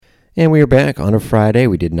And we are back on a Friday.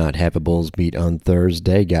 We did not have a Bulls beat on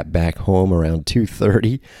Thursday. Got back home around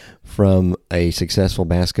 2:30 from a successful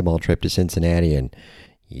basketball trip to Cincinnati, and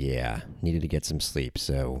needed to get some sleep.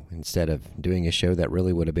 So instead of doing a show that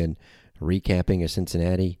really would have been recapping a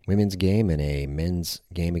Cincinnati women's game and a men's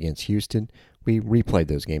game against Houston, we replayed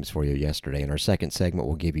those games for you yesterday. In our second segment,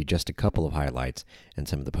 we'll give you just a couple of highlights and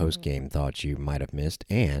some of the post-game thoughts you might have missed.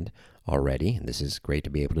 And already, and this is great to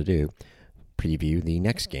be able to do, preview the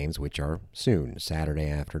next games, which are soon. Saturday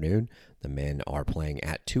afternoon, the men are playing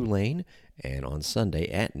at Tulane, and on Sunday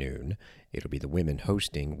at noon, it'll be the women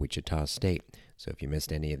hosting Wichita State. So if you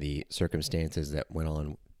missed any of the circumstances that went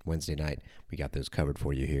on Wednesday night, we got those covered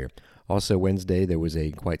for you here. Also Wednesday, there was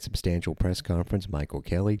a quite substantial press conference. Michael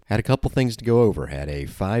Kelly had a couple things to go over. Had a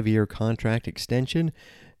 5-year contract extension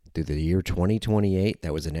through the year 2028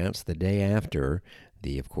 that was announced the day after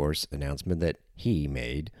the, of course, announcement that he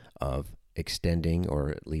made of extending, or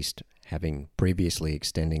at least having previously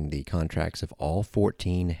extending, the contracts of all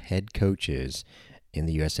 14 head coaches in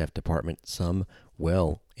the USF department, some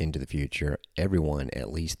well into the future, everyone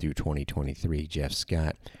at least through 2023. Jeff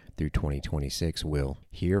Scott through 2026. We'll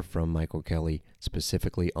hear from Michael Kelly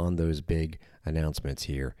specifically on those big announcements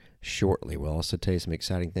here shortly. We'll also tell you some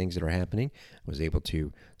exciting things that are happening. I was able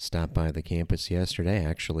to stop by the campus yesterday,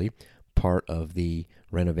 actually part of the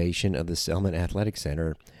renovation of the Selman Athletic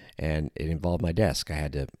Center, and it involved my desk. I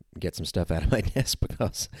had to get some stuff out of my desk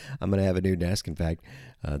because I'm going to have a new desk. In fact,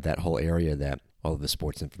 that whole area that all of the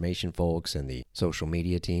sports information folks and the social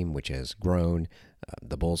media team, which has grown,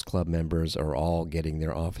 the Bulls Club members are all getting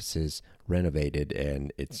their offices renovated,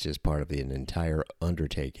 and it's just part of an entire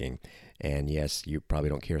undertaking. And yes, you probably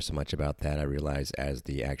don't care so much about that, I realize, as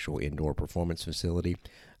the actual indoor performance facility.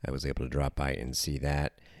 I was able to drop by and see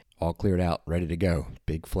that. All cleared out, ready to go.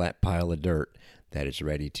 Big flat pile of dirt that is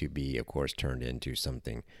ready to be, of course, turned into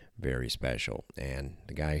something very special. And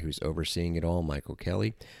the guy who's overseeing it all, Michael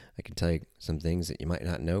Kelly, I can tell you some things that you might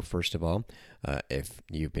not know. First of all, if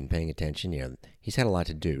you've been paying attention, he's had a lot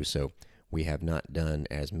to do, so we have not done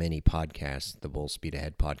as many podcasts, the Bulls Speed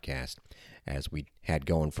Ahead podcast, as we had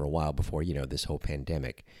going for a while before, this whole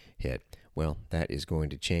pandemic hit. Well, that is going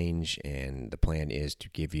to change, and the plan is to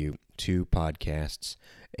give you 2 podcasts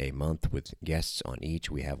a month with guests on each.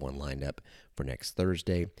 We have one lined up for next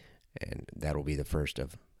Thursday, and that'll be the first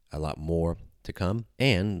of a lot more to come.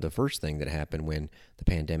 And the first thing that happened when the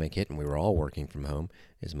pandemic hit and we were all working from home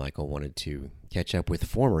is Michael wanted to catch up with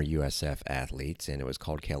former USF athletes, and it was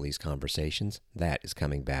called Kelly's Conversations. That is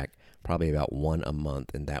coming back probably about 1 a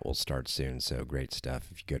month, and that will start soon. So great stuff.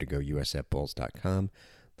 If you go to gousfbulls.com,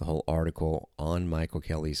 the whole article on Michael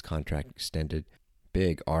Kelly's contract extended,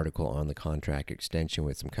 big article on the contract extension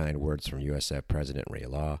with some kind words from USF President Ray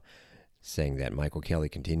Law, saying that Michael Kelly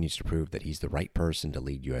continues to prove that he's the right person to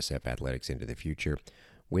lead USF athletics into the future.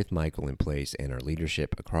 With Michael in place and our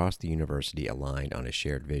leadership across the university aligned on a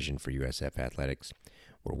shared vision for USF athletics,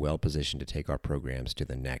 we're well positioned to take our programs to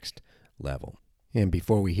the next level. And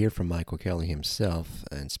before we hear from Michael Kelly himself,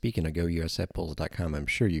 and speaking of GoUSFBulls.com, I'm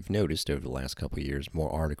sure you've noticed over the last couple of years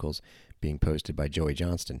more articles being posted by Joey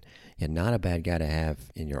Johnston. And not a bad guy to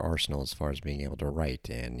have in your arsenal as far as being able to write.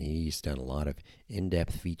 And he's done a lot of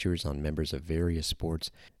in-depth features on members of various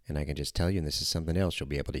sports. And I can just tell you, and this is something else you'll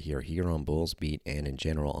be able to hear here on Bulls Beat and in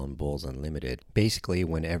general on Bulls Unlimited. Basically,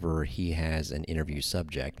 whenever he has an interview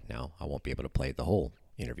subject, now I won't be able to play the whole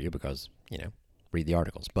interview because, read the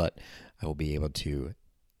articles, but I will be able to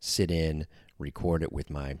sit in, record it with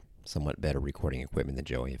my somewhat better recording equipment than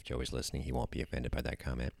Joey. If Joey's listening, he won't be offended by that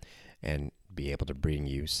comment, and be able to bring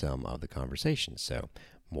you some of the conversations. So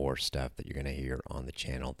more stuff that you're going to hear on the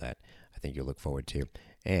channel that I think you'll look forward to.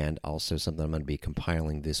 And also something I'm going to be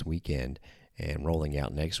compiling this weekend and rolling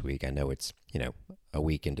out next week. I know it's, a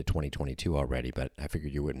week into 2022 already, but I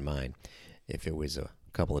figured you wouldn't mind if it was a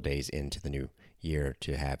couple of days into the new year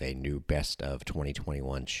to have a new best of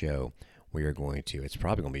 2021 show. We are going to, it's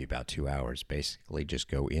probably going to be about 2 hours, basically just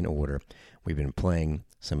go in order. We've been playing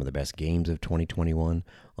some of the best games of 2021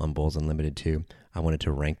 on Bulls Unlimited 2. I wanted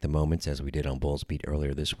to rank the moments as we did on Bulls Beat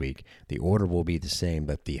earlier this week. The order will be the same,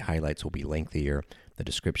 but the highlights will be lengthier. The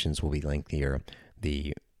descriptions will be lengthier.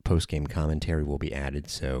 The post-game commentary will be added.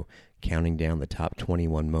 So counting down the top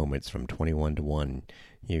 21 moments from 21 to 1,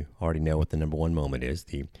 you already know what the number 1 moment is,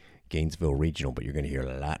 the Gainesville Regional, but you're going to hear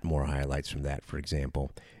a lot more highlights from that, for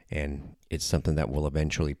example. And it's something that we'll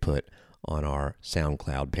eventually put on our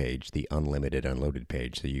SoundCloud page, the Unlimited Unloaded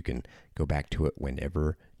page, so you can go back to it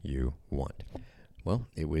whenever you want. Well,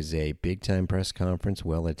 it was a big-time press conference,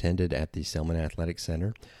 well attended at the Selman Athletic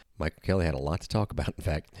Center. Michael Kelly had a lot to talk about. In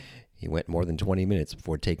fact, He went more than 20 minutes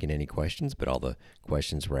before taking any questions, but all the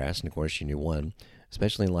questions were asked, and of course you knew one,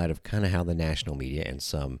 especially in light of kind of how the national media and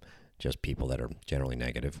some just people that are generally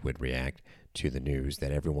negative would react to the news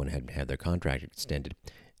that everyone had had their contract extended.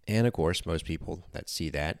 And of course, most people that see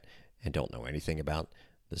that and don't know anything about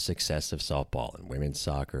the success of softball and women's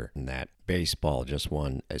soccer, and that baseball just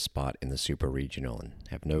won a spot in the Super Regional, and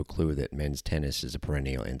have no clue that men's tennis is a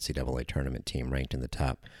perennial NCAA tournament team ranked in the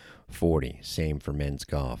top 40. Same for men's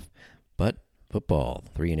golf. But football,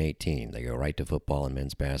 3-18. They go right to football and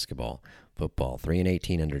men's basketball. Football,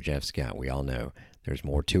 3-18 under Jeff Scott. We all know there's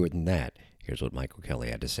more to it than that. Here's what Michael Kelly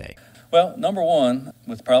had to say. Well, number one,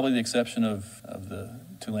 with probably the exception of the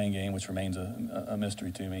Tulane game, which remains a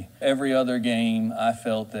mystery to me, every other game I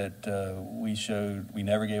felt that we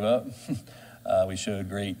never gave up. We showed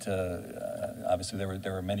great, obviously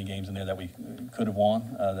there were many games in there that we could have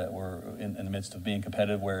won that were in the midst of being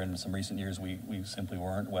competitive, where in some recent years we simply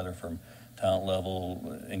weren't, whether from talent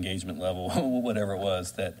level, engagement level, whatever it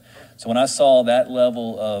was. So when I saw that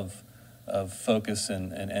level of focus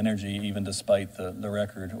and energy, even despite the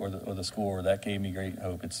record or the score, that gave me great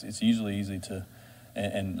hope. It's usually easy to,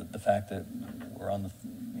 and the fact that we're on the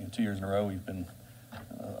 2 years in a row we've been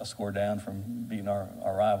a score down from beating our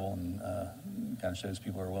rival, and kind of shows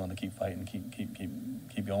people are willing to keep fighting,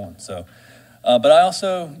 keep going. So, but I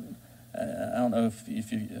also, I don't know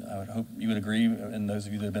if you, I would hope you would agree, and those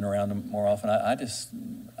of you that have been around them more often,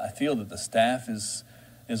 I feel that the staff is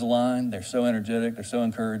aligned. They're so energetic. They're so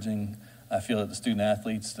encouraging. I feel that the student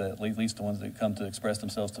athletes, at least the ones that come to express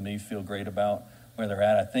themselves to me, feel great about where they're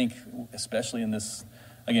at. I think, especially in this,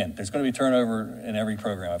 again, there's going to be turnover in every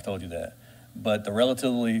program. I've told you that. But the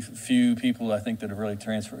relatively few people I think that have really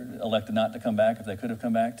elected not to come back, if they could have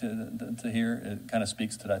come back to here, it kind of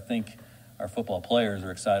speaks to, I think, our football players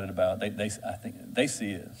are excited about. I think they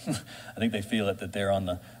see it. I think they feel it, that they're on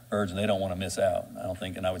the verge and they don't want to miss out. I don't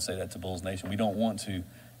think, and I would say that to Bulls Nation, you don't want to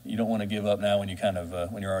give up now when you kind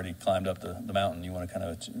of when you're already climbed up the mountain. You want to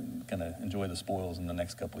kind of enjoy the spoils in the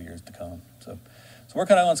next couple of years to come. So we're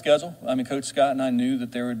kind of on schedule. I mean, Coach Scott and I knew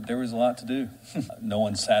that there was a lot to do. No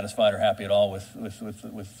one's satisfied or happy at all with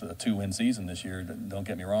a 2-win season this year. Don't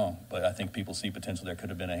get me wrong, but I think people see potential. There could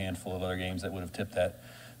have been a handful of other games that would have tipped that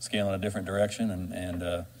scale in a different direction, and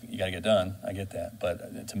you got to get done. I get that,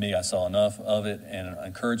 but to me, I saw enough of it and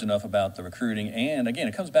encouraged enough about the recruiting. And again,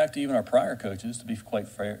 it comes back to even our prior coaches, to be quite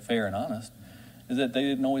fair and honest, is that they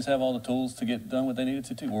didn't always have all the tools to get done what they needed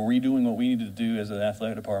to do. Were we doing what we needed to do as an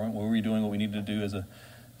athletic department? Were we doing what we needed to do as a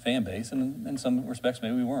fan base? And in some respects,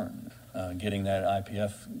 maybe we weren't. Getting that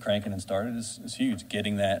IPF cranking and started is huge.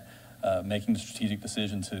 Getting that. Making the strategic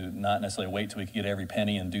decision to not necessarily wait till we could get every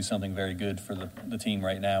penny and do something very good for the team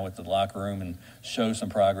right now with the locker room and show some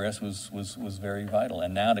progress was very vital.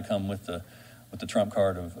 And now to come with the trump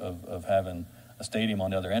card of having a stadium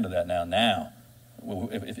on the other end of that now,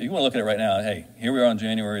 if you want to look at it right now, hey, here we are on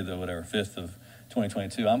January the 5th of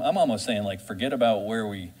 2022. I'm almost saying, like, forget about where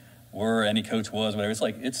we were, any coach was, whatever. It's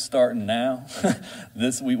like it's starting now.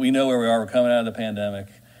 We know where we are. We're coming out of the pandemic.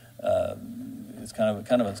 It's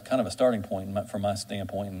kind of a starting point from my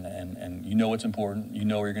standpoint, and you know what's important. You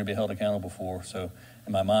know where you're going to be held accountable for. So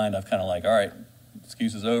in my mind, I've kind of like, all right,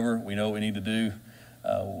 excuse is over. We know what we need to do.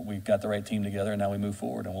 We've got the right team together, and now we move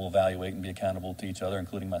forward, and we'll evaluate and be accountable to each other,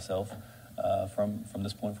 including myself, from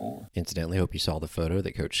this point forward. Incidentally, hope you saw the photo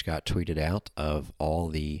that Coach Scott tweeted out of all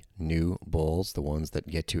the new Bulls, the ones that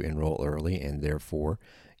get to enroll early and therefore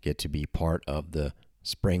get to be part of the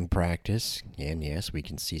spring practice. And yes, we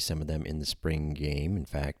can see some of them in the spring game. In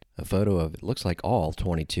fact, a photo of it looks like all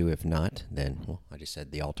 22, if not, then, well, I just said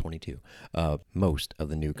the all 22, most of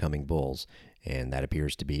the new coming Bulls. And that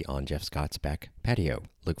appears to be on Jeff Scott's back patio.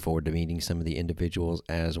 Look forward to meeting some of the individuals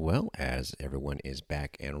as well as everyone is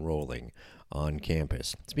back and rolling on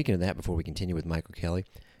campus. Speaking of that, before we continue with Michael Kelly,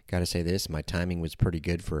 got to say this, my timing was pretty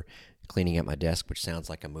good for cleaning up my desk, which sounds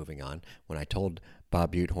like I'm moving on. When I told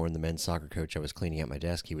Bob Butehorn, the men's soccer coach, I was cleaning up my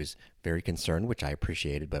desk, he was very concerned, which I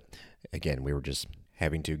appreciated. But again, we were just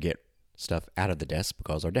having to get stuff out of the desk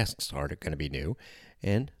because our desks are going to be new.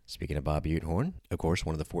 And speaking of Bob Butehorn, of course,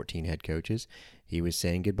 one of the 14 head coaches, he was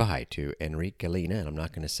saying goodbye to Enrique Galina. And I'm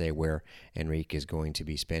not going to say where Enrique is going to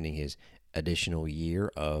be spending his additional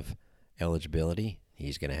year of eligibility.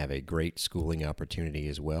 He's going to have a great schooling opportunity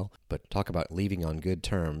as well. But talk about leaving on good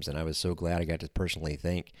terms, and I was so glad I got to personally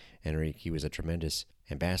thank Enrique. He was a tremendous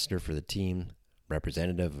ambassador for the team,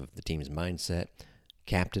 representative of the team's mindset,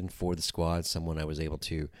 captain for the squad, someone I was able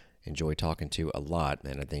to enjoy talking to a lot,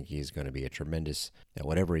 and I think he's going to be a tremendous at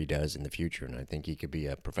whatever he does in the future, and I think he could be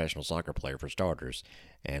a professional soccer player for starters.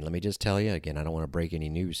 And let me just tell you, again, I don't want to break any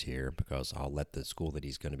news here because I'll let the school that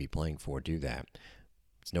he's going to be playing for do that.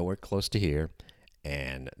 It's nowhere close to here,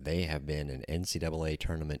 and they have been an NCAA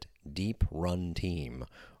tournament deep run team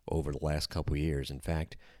over the last couple years. In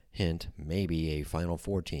fact, hint, maybe a Final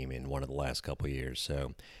Four team in one of the last couple years.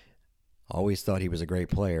 So always thought he was a great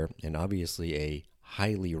player, and obviously a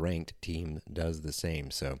highly ranked team does the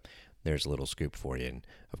same. So there's a little scoop for you, and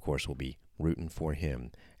of course we'll be rooting for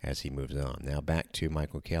him as he moves on. Now back to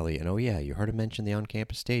Michael Kelly, and oh yeah, you heard him mention the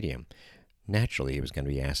on-campus stadium. Naturally, he was going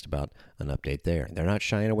to be asked about an update there. They're not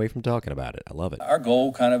shying away from talking about it. I love it. Our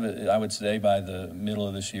goal, kind of, I would say, by the middle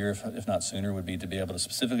of this year, if not sooner, would be to be able to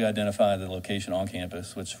specifically identify the location on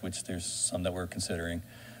campus, which there's some that we're considering,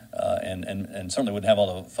 and certainly wouldn't have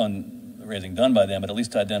all the fundraising done by them, but at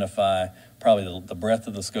least to identify probably the breadth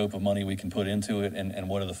of the scope of money we can put into it and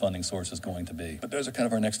what are the funding sources going to be. But those are kind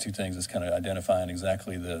of our next two things, is kind of identifying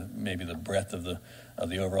exactly maybe the breadth of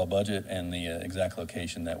the overall budget and the exact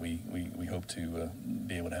location that we hope to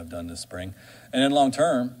be able to have done this spring. And then long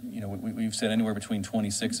term, we've said anywhere between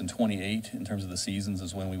 26 and 28 in terms of the seasons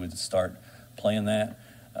is when we would start playing that.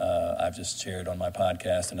 I've just shared on my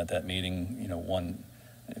podcast and at that meeting,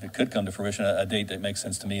 if it could come to fruition, a date that makes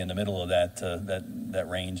sense to me in the middle of that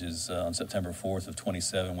range is on September 4th of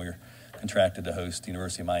 27. We're contracted to host the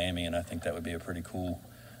University of Miami, and I think that would be a pretty cool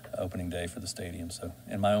opening day for the stadium. So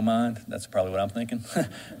in my own mind, that's probably what I'm thinking.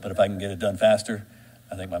 But if I can get it done faster,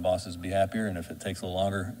 I think my bosses would be happier. And if it takes a little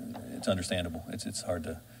longer, it's understandable. It's it's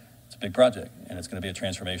a big project, and it's going to be a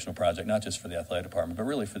transformational project, not just for the athletic department, but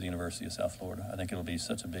really for the University of South Florida. I think it'll be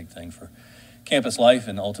such a big thing for campus life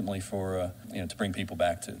and ultimately for, to bring people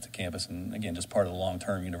back to campus. And again, just part of the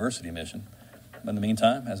long-term university mission. But in the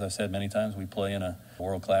meantime, as I've said many times, we play in a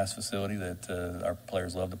world-class facility that our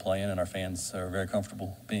players love to play in and our fans are very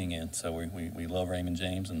comfortable being in. So we love Raymond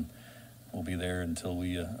James, and we'll be there until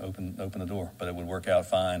we open the door. But it would work out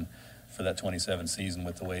fine for that 27 season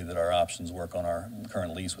with the way that our options work on our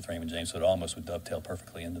current lease with Raymond James. So it almost would dovetail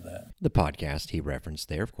perfectly into that. The podcast he referenced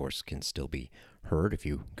there, of course, can still be heard if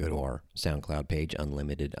you go to our SoundCloud page,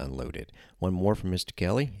 Unlimited Unloaded. One more from Mr.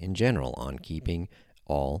 Kelly in general on keeping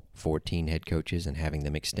all 14 head coaches and having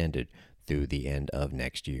them extended through the end of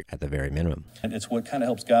next year at the very minimum. And it's what kind of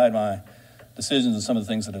helps guide my decisions and some of the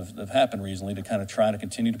things that have happened recently to kind of try to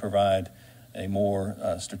continue to provide a more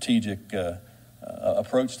strategic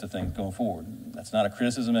approach to things going forward. That's not a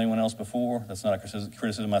criticism of anyone else before. That's not a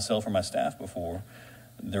criticism of myself or my staff before.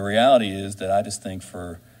 The reality is that I just think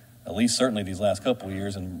for at least certainly these last couple of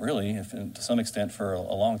years, and really to some extent for a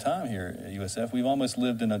long time here at USF, we've almost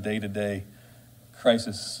lived in a day-to-day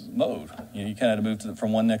crisis mode. You kind of move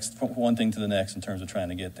from one thing to the next in terms of trying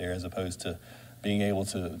to get there, as opposed to being able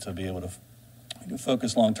to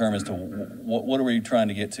focus long term as to what are we trying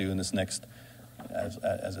to get to in this next,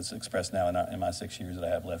 as it's expressed now in my 6 years that I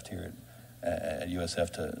have left here at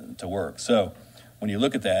USF to work. So when you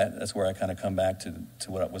look at that, that's where I kind of come back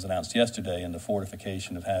to what was announced yesterday and the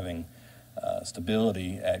fortification of having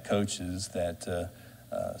stability at coaches that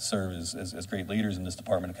serve as great leaders in this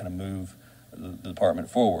department to kind of move the department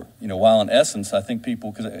forward. While in essence, I think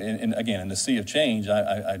people, because again, in the sea of change,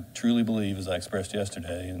 I truly believe, as I expressed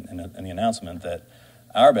yesterday in the announcement, that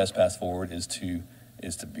our best path forward is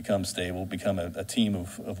to become stable, become a team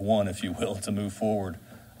of one, if you will, to move forward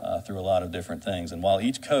through a lot of different things. And while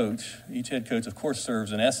each head coach, of course,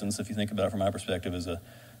 serves in essence, if you think about it from my perspective, as a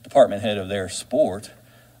department head of their sport,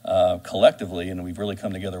 collectively, and we've really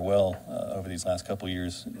come together well over these last couple of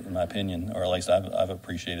years, in my opinion, or at least I've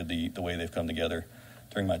appreciated the way they've come together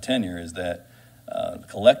during my tenure, is that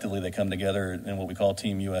collectively they come together in what we call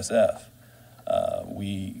Team USF.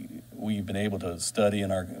 We've been able to study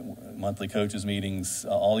in our monthly coaches meetings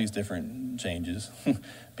all these different changes,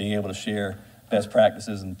 being able to share best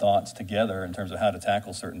practices and thoughts together in terms of how to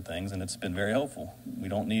tackle certain things, and it's been very helpful. We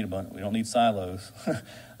don't need silos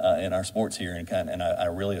in our sports here, and I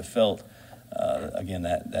really have felt again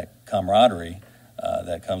that camaraderie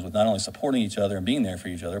that comes with not only supporting each other and being there for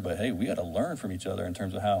each other, but hey, we got to learn from each other in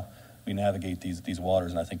terms of how we navigate these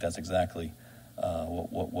waters, and I think that's exactly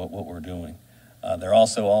what we're doing. They're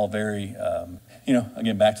also all very,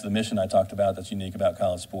 again, back to the mission I talked about that's unique about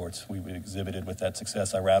college sports. We've exhibited with that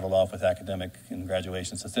success I rattled off with academic and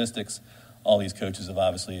graduation statistics. All these coaches have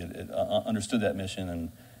obviously understood that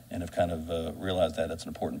mission and have kind of realized that that's an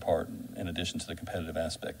important part in addition to the competitive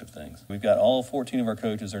aspect of things. We've got all 14 of our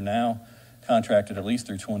coaches are now contracted at least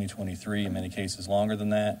through 2023, in many cases longer than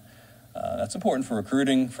that. That's important for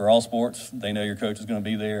recruiting, for all sports. They know your coach is going to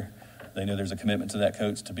be there. They know there's a commitment to that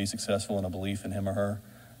coach to be successful and a belief in him or her.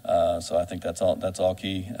 So I think that's all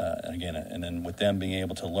key. And again, and then with them being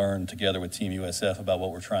able to learn together with Team USF about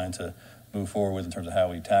what we're trying to move forward with in terms of how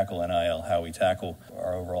we tackle NIL, how we tackle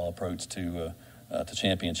our overall approach to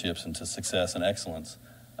championships and to success and excellence.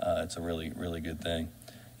 It's a really, really good thing.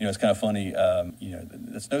 It's kind of funny.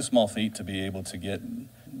 It's no small feat to be able to get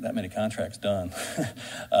that many contracts done.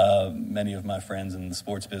 Many of my friends in the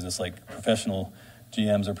sports business, like professional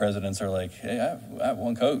GMs or presidents, are like, hey, I have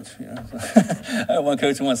one coach. I have one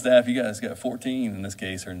coach and one staff. You guys got 14 in this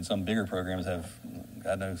case, or in some bigger programs have,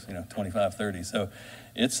 God knows, 25, 30. So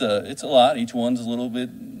it's a lot. Each one's a little bit,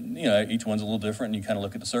 each one's a little different, and you kind of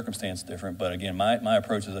look at the circumstance different. But again, my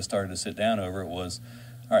approach as I started to sit down over it was,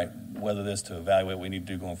 all right, whether this to evaluate what we need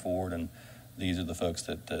to do going forward, and these are the folks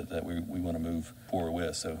that we want to move forward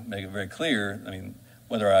with. So make it very clear,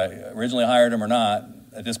 whether I originally hired them or not,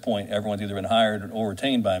 at this point, everyone's either been hired or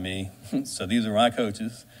retained by me. So these are my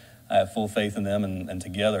coaches. I have full faith in them, and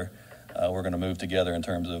together we're going to move together in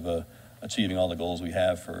terms of achieving all the goals we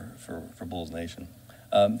have for Bulls Nation.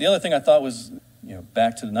 The other thing I thought was,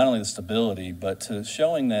 back to not only the stability, but to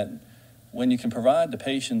showing that when you can provide the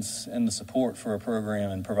patience and the support for a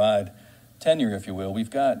program and provide tenure, if you will, we've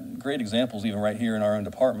got great examples even right here in our own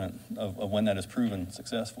department of when that has proven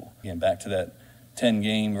successful. Again, back to that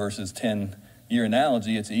 10-game versus 10-year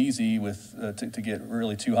analogy, it's easy to get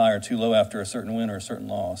really too high or too low after a certain win or a certain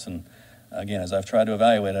loss. And again, as I've tried to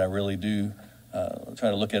evaluate it, I really do try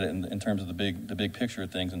to look at it in terms of the big picture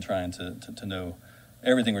of things and trying to know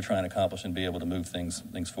everything we're trying to accomplish and be able to move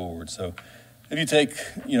things forward. So if you take,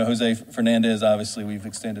 Jose Fernandez, obviously we've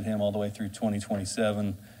extended him all the way through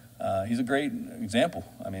 2027. He's a great example.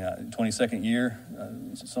 22nd year,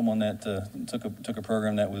 someone that took a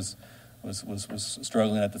program that was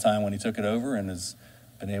struggling at the time when he took it over, and has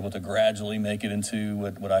been able to gradually make it into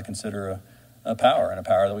what I consider a power, and a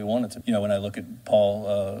power that we wanted to. When I look at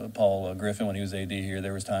Paul Griffin when he was AD here,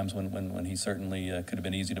 there was times when he certainly could have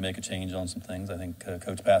been easy to make a change on some things. I think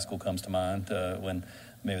Coach Pascal comes to mind when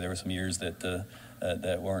maybe there were some years that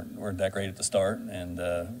weren't that great at the start, and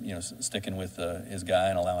sticking with his guy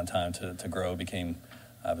and allowing time to grow became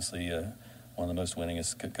obviously one of the most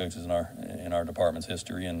winningest coaches in our department's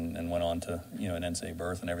history, and went on to an NCAA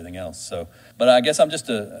berth and everything else. So, but I guess I'm just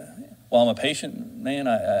while I'm a patient man,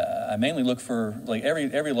 I mainly look for, like,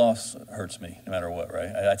 every loss hurts me no matter what,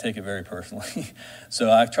 right? I take it very personally.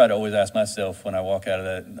 So I try to always ask myself when I walk out of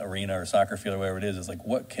that arena or soccer field or wherever it is like,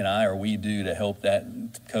 what can I or we do to help that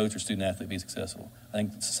coach or student athlete be successful? I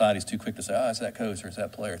think society's too quick to say, it's that coach or it's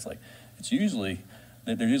that player. It's like, there's usually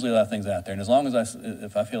a lot of things out there, and as long as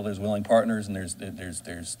if I feel there's willing partners and there's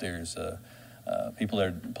people that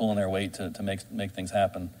are pulling their weight to make things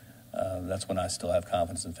happen, that's when I still have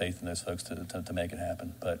confidence and faith in those folks to make it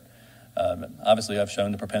happen. But obviously, I've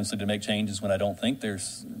shown the propensity to make changes when I don't think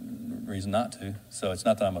there's reason not to. So it's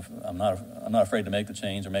not that I'm not afraid to make the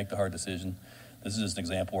change or make the hard decision. This is just an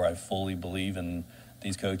example where I fully believe in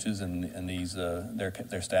these coaches and these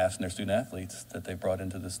their staffs and their student athletes that they've brought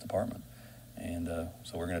into this department. And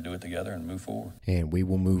so we're going to do it together and move forward. And we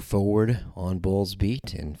will move forward on Bulls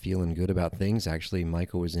Beat and feeling good about things. Actually,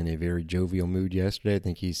 Michael was in a very jovial mood yesterday. I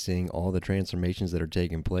think he's seeing all the transformations that are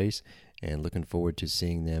taking place and looking forward to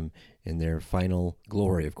seeing them in their final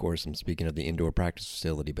glory. Of course, I'm speaking of the indoor practice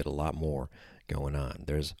facility, but a lot more going on.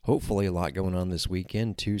 There's hopefully a lot going on this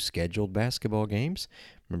weekend. 2 scheduled basketball games.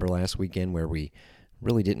 Remember last weekend where we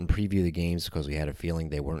really didn't preview the games because we had a feeling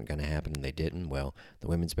they weren't going to happen, and they didn't. Well, the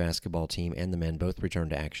women's basketball team and the men both returned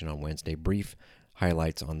to action on Wednesday. Brief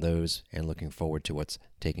highlights on those, and looking forward to what's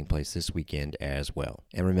taking place this weekend as well.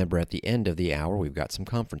 And remember, at the end of the hour, we've got some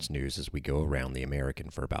conference news as we go around the American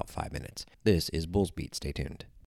for about 5 minutes. This is Bulls Beat. Stay tuned.